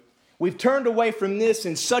We've turned away from this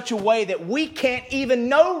in such a way that we can't even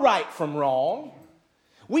know right from wrong.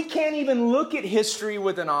 We can't even look at history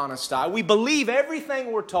with an honest eye. We believe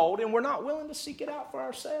everything we're told, and we're not willing to seek it out for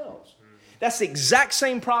ourselves. That's the exact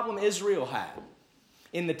same problem Israel had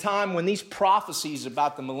in the time when these prophecies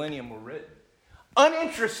about the millennium were written.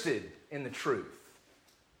 Uninterested in the truth.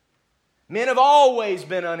 Men have always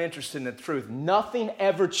been uninterested in the truth. Nothing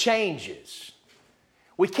ever changes.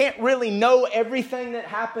 We can't really know everything that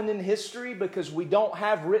happened in history because we don't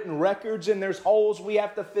have written records and there's holes we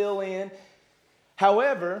have to fill in.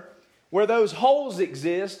 However, where those holes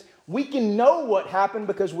exist, we can know what happened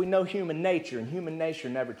because we know human nature, and human nature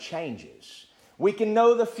never changes. We can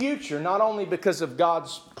know the future not only because of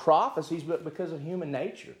God's prophecies, but because of human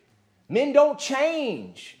nature. Men don't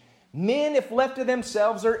change. Men, if left to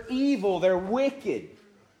themselves, are evil. They're wicked.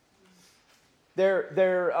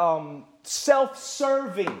 They're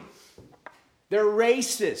self-serving. They're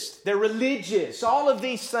racist. They're religious. All of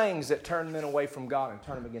these things that turn men away from God and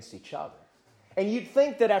turn them against each other. And you'd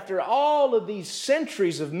think that after all of these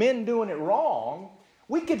centuries of men doing it wrong,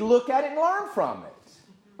 we could look at it and learn from it.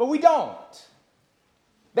 But we don't.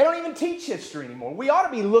 They don't even teach history anymore. We ought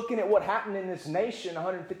to be looking at what happened in this nation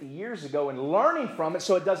 150 years ago and learning from it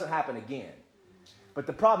so it doesn't happen again. But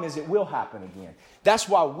the problem is it will happen again. That's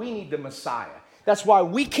why we need the Messiah. That's why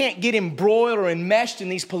we can't get embroiled or enmeshed in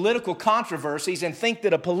these political controversies and think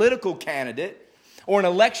that a political candidate or an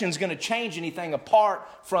election is going to change anything apart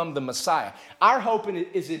from the Messiah. Our hope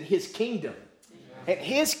is in His kingdom. And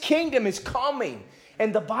His kingdom is coming.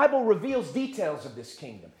 And the Bible reveals details of this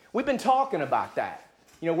kingdom. We've been talking about that.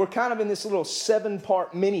 You know, we're kind of in this little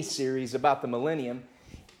 7-part mini-series about the millennium,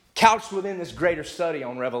 couched within this greater study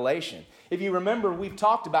on Revelation. If you remember, we've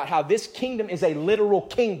talked about how this kingdom is a literal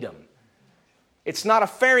kingdom. It's not a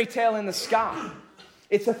fairy tale in the sky.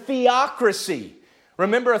 It's a theocracy.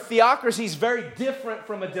 Remember, a theocracy is very different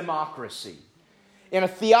from a democracy. In a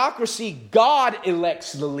theocracy, God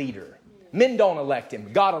elects the leader. Men don't elect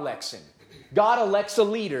him. God elects him. God elects a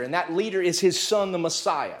leader, and that leader is His Son, the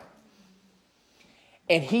Messiah.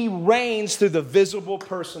 And He reigns through the visible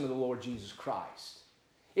person of the Lord Jesus Christ.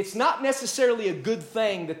 It's not necessarily a good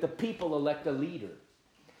thing that the people elect a leader.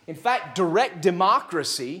 In fact, direct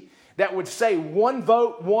democracy that would say one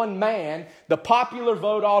vote, one man, the popular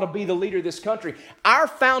vote ought to be the leader of this country. Our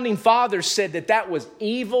founding fathers said that that was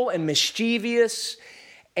evil and mischievous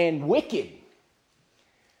and wicked.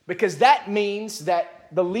 Because that means that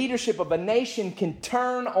the leadership of a nation can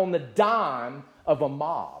turn on the dime of a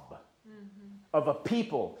mob. Of a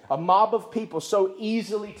people, a mob of people so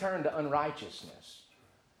easily turned to unrighteousness.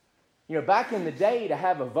 You know, back in the day, to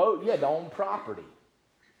have a vote, you had to own property.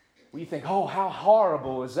 Well, you think, oh, how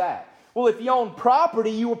horrible is that? Well, if you owned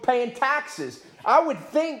property, you were paying taxes. I would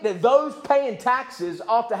think that those paying taxes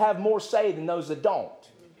ought to have more say than those that don't.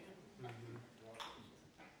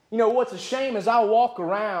 You know, what's a shame is I walk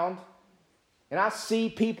around and I see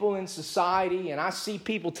people in society and I see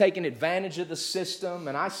people taking advantage of the system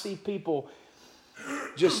and I see people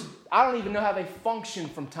I don't even know how they function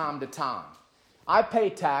from time to time. I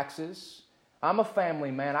pay taxes. I'm a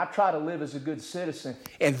family man. I try to live as a good citizen.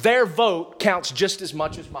 And their vote counts just as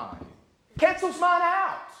much as mine. Cancels mine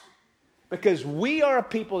out. Because we are a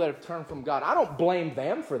people that have turned from God. I don't blame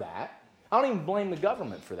them for that. I don't even blame the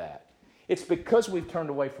government for that. It's because we've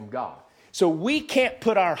turned away from God. So we can't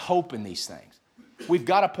put our hope in these things. We've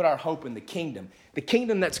got to put our hope in the kingdom. The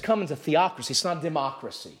kingdom that's coming is a theocracy. It's not a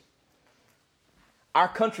democracy. Our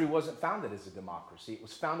country wasn't founded as a democracy. It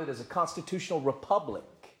was founded as a constitutional republic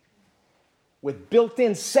with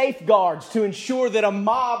built-in safeguards to ensure that a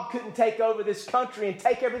mob couldn't take over this country and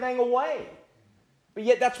take everything away. But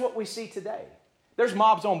yet that's what we see today. There's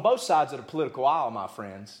mobs on both sides of the political aisle, my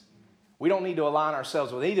friends. We don't need to align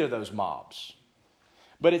ourselves with either of those mobs.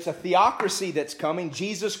 But it's a theocracy that's coming.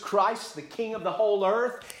 Jesus Christ, the King of the whole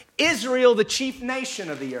earth. Israel, the chief nation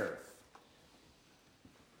of the earth.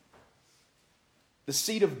 The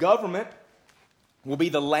seat of government will be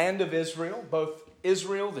the land of Israel. Both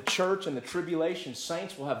Israel, the church, and the tribulation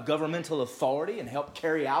saints will have governmental authority and help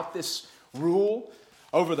carry out this rule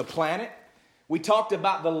over the planet. We talked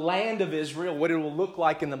about the land of Israel, what it will look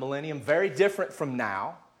like in the millennium, very different from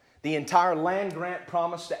now. The entire land grant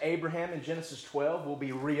promised to Abraham in Genesis 12 will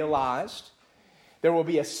be realized. There will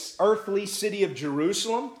be an earthly city of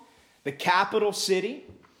Jerusalem, the capital city.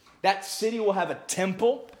 That city will have a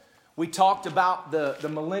temple. We talked about the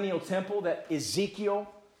millennial temple that Ezekiel,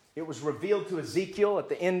 it was revealed to Ezekiel at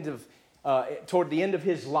the end of, toward the end of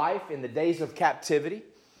his life in the days of captivity.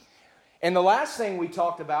 And the last thing we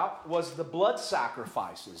talked about was the blood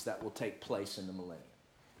sacrifices that will take place in the millennium.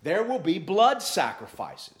 There will be blood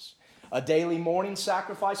sacrifices. A daily morning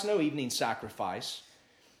sacrifice, no evening sacrifice.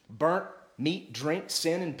 Burnt meat, drink,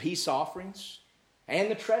 sin, and peace offerings. And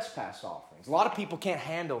the trespass offerings. A lot of people can't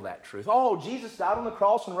handle that truth. Oh, Jesus died on the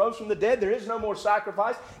cross and rose from the dead. There is no more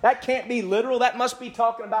sacrifice. That can't be literal. That must be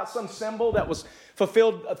talking about some symbol that was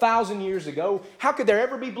fulfilled 1,000 years ago. How could there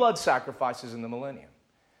ever be blood sacrifices in the millennium?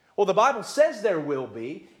 Well, the Bible says there will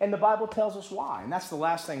be, and the Bible tells us why. And that's the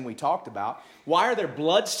last thing we talked about. Why are there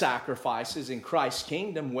blood sacrifices in Christ's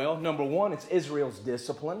kingdom? Well, number one, it's Israel's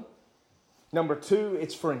discipline. Number two,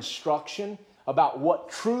 it's for instruction about what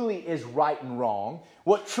truly is right and wrong,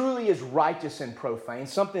 what truly is righteous and profane,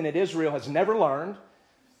 something that Israel has never learned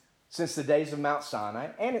since the days of Mount Sinai,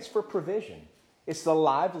 and it's for provision. It's the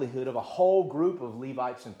livelihood of a whole group of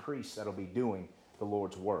Levites and priests that will be doing the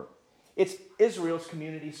Lord's work. It's Israel's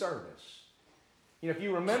community service. You know, if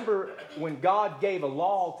you remember when God gave a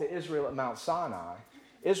law to Israel at Mount Sinai,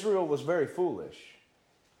 Israel was very foolish.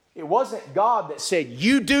 It wasn't God that said,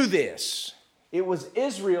 you do this. It was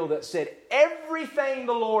Israel that said, everything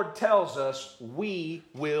the Lord tells us, we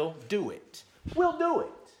will do it. We'll do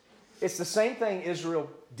it. It's the same thing Israel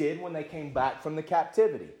did when they came back from the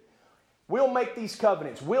captivity. We'll make these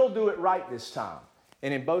covenants. We'll do it right this time.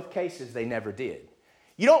 And in both cases, they never did.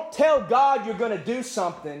 You don't tell God you're going to do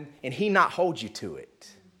something and He not hold you to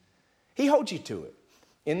it. He holds you to it.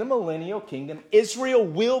 In the millennial kingdom, Israel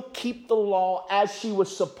will keep the law as she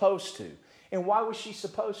was supposed to. And why was she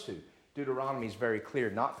supposed to? Deuteronomy is very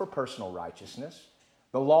clear, not for personal righteousness.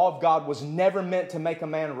 The law of God was never meant to make a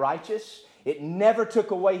man righteous. It never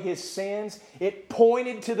took away his sins. It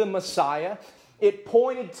pointed to the Messiah. It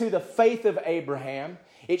pointed to the faith of Abraham.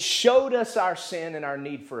 It showed us our sin and our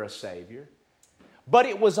need for a Savior. But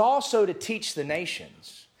it was also to teach the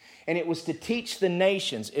nations. And it was to teach the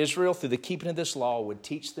nations, Israel, through the keeping of this law, would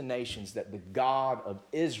teach the nations that the God of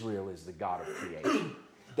Israel is the God of creation.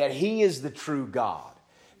 That He is the true God.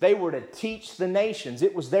 They were to teach the nations.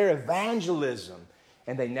 It was their evangelism,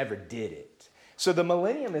 and they never did it. So the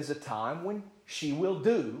millennium is a time when she will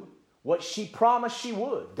do what she promised she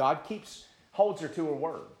would. God holds her to her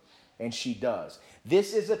word, and she does.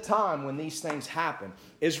 This is a time when these things happen.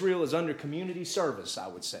 Israel is under community service, I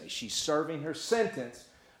would say. She's serving her sentence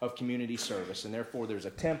of community service, and therefore there's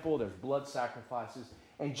a temple, there's blood sacrifices.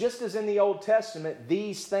 And just as in the Old Testament,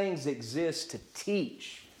 these things exist to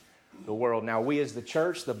teach the world. Now, we as the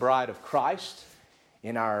church, the bride of Christ,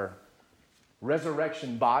 in our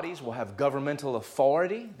resurrection bodies will have governmental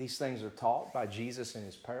authority. These things are taught by Jesus in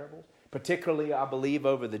His parables, particularly, I believe,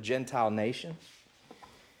 over the Gentile nations.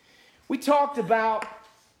 We talked about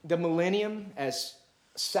the millennium as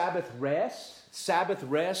Sabbath rest. Sabbath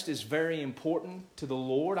rest is very important to the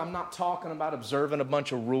Lord. I'm not talking about observing a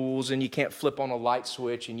bunch of rules and you can't flip on a light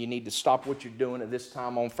switch and you need to stop what you're doing at this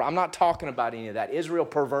time on Friday. I'm not talking about any of that. Israel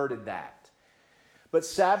perverted that. But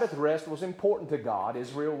Sabbath rest was important to God.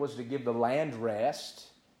 Israel was to give the land rest.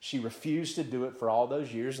 She refused to do it for all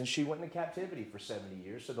those years, and she went into captivity for 70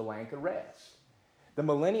 years so the land could rest. The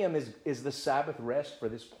millennium is the Sabbath rest for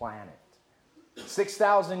this planet.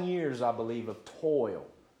 6,000 years, I believe, of toil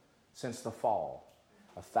since the fall.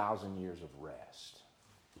 1,000 years of rest.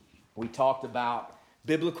 We talked about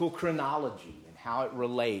biblical chronology and how it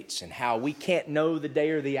relates and how we can't know the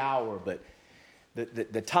day or the hour, but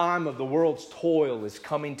the time of the world's toil is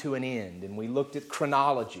coming to an end. And we looked at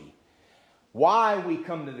chronology. Why we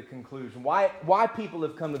come to the conclusion, why people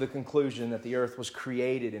have come to the conclusion that the earth was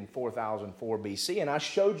created in 4004 BC. And I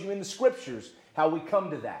showed you in the scriptures how we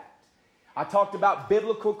come to that. I talked about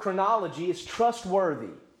biblical chronology. It's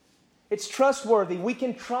trustworthy. It's trustworthy. We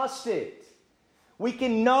can trust it. We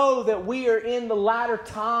can know that we are in the latter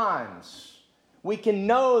times. We can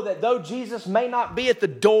know that though Jesus may not be at the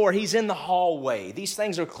door, He's in the hallway. These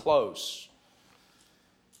things are close.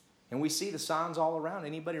 And we see the signs all around.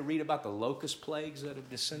 Anybody read about the locust plagues that have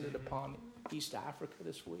descended upon East Africa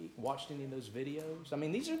this week? Watched any of those videos? I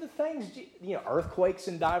mean, these are the things, earthquakes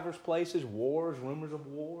in diverse places, wars, rumors of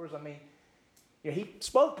wars. I mean, He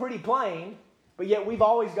spoke pretty plain, but yet we've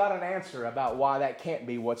always got an answer about why that can't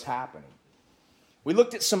be what's happening. We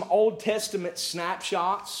looked at some Old Testament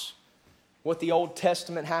snapshots, what the Old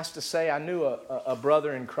Testament has to say. I knew a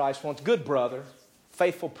brother in Christ once, good brother,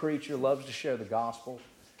 faithful preacher, loves to share the gospel.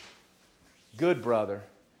 Good brother.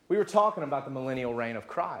 We were talking about the millennial reign of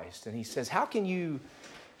Christ, and he says, how can you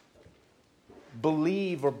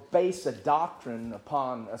believe or base a doctrine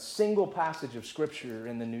upon a single passage of Scripture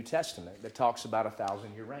in the New Testament that talks about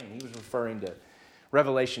 1,000-year reign? He was referring to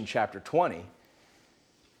Revelation chapter 20.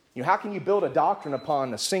 How can you build a doctrine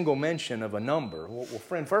upon a single mention of a number? Well,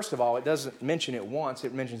 friend, first of all, it doesn't mention it once.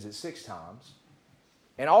 It mentions it 6 times.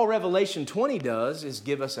 And all Revelation 20 does is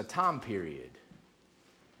give us a time period.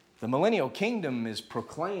 The millennial kingdom is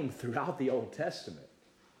proclaimed throughout the Old Testament.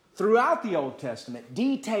 Throughout the Old Testament,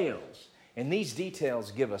 details. And these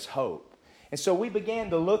details give us hope. And so we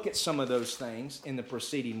began to look at some of those things in the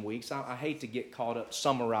preceding weeks. I hate to get caught up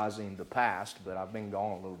summarizing the past, but I've been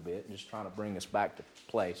gone a little bit, just trying to bring us back to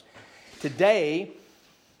place. Today,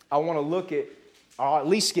 I want to look at, or at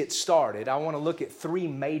least get started, I want to look at three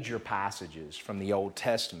major passages from the Old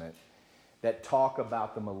Testament that talk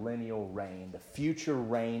about the millennial reign, the future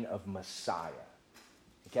reign of Messiah.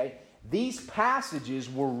 Okay? These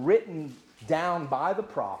passages were written down by the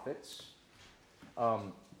prophets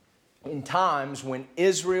in times when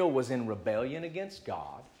Israel was in rebellion against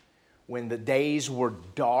God, when the days were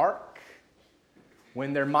dark,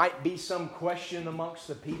 when there might be some question amongst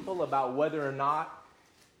the people about whether or not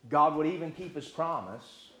God would even keep His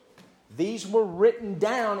promise. These were written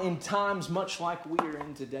down in times much like we are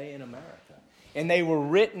in today in America. And they were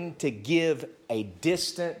written to give a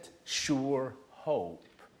distant, sure hope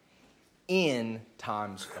in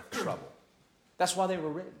times of trouble. That's why they were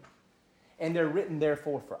written. And they're written,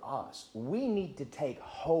 therefore, for us. We need to take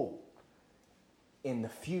hope in the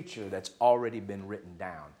future that's already been written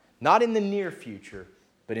down. Not in the near future,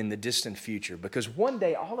 but in the distant future. Because one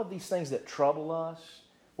day, all of these things that trouble us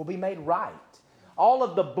will be made right. All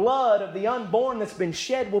of the blood of the unborn that's been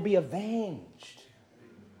shed will be avenged.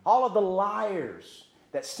 All of the liars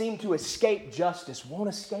that seem to escape justice won't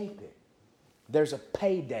escape it. There's a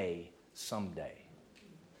payday someday.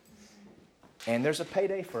 And there's a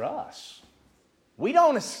payday for us. We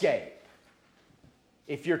don't escape.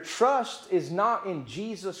 If your trust is not in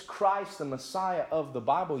Jesus Christ, the Messiah of the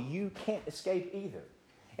Bible, you can't escape either.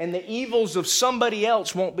 And the evils of somebody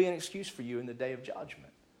else won't be an excuse for you in the day of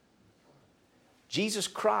judgment. Jesus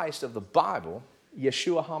Christ of the Bible,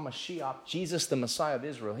 Yeshua HaMashiach, Jesus the Messiah of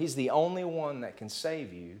Israel, He's the only one that can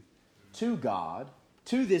save you to God,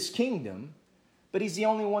 to this kingdom, but He's the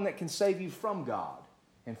only one that can save you from God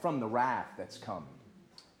and from the wrath that's coming.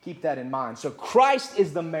 Keep that in mind. So Christ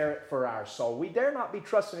is the merit for our soul. We dare not be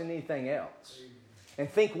trusting in anything else and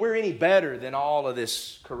think we're any better than all of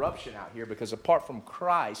this corruption out here, because apart from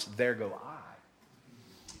Christ, there go I.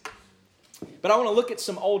 But I want to look at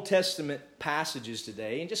some Old Testament passages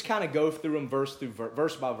today and just kind of go through them verse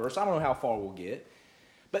by verse. I don't know how far we'll get.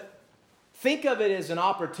 But think of it as an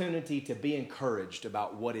opportunity to be encouraged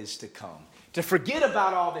about what is to come. To forget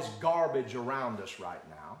about all this garbage around us right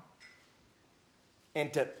now.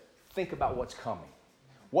 And to think about what's coming.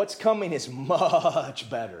 What's coming is much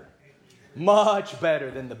better. Much better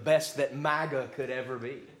than the best that MAGA could ever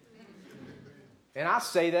be. And I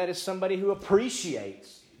say that as somebody who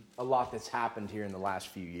appreciates a lot that's happened here in the last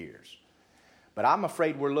few years. But I'm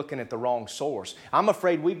afraid we're looking at the wrong source. I'm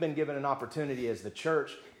afraid we've been given an opportunity as the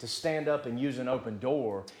church to stand up and use an open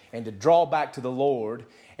door and to draw back to the Lord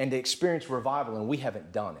and to experience revival, and we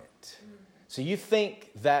haven't done it. So you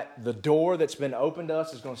think that the door that's been opened to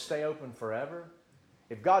us is going to stay open forever?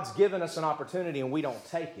 If God's given us an opportunity and we don't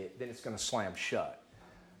take it, then it's going to slam shut.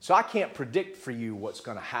 So I can't predict for you what's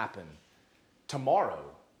going to happen tomorrow,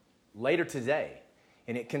 later today.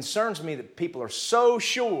 And it concerns me that people are so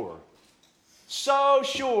sure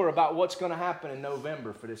about what's going to happen in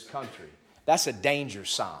November for this country. That's a danger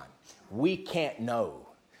sign. We can't know,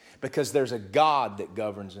 because there's a God that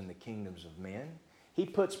governs in the kingdoms of men. He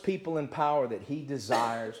puts people in power that He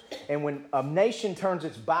desires. And when a nation turns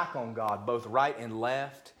its back on God, both right and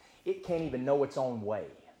left, it can't even know its own way.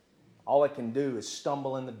 All it can do is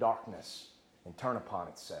stumble in the darkness and turn upon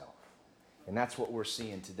itself. And that's what we're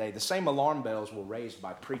seeing today. The same alarm bells were raised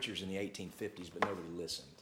by preachers in the 1850s, but nobody listened.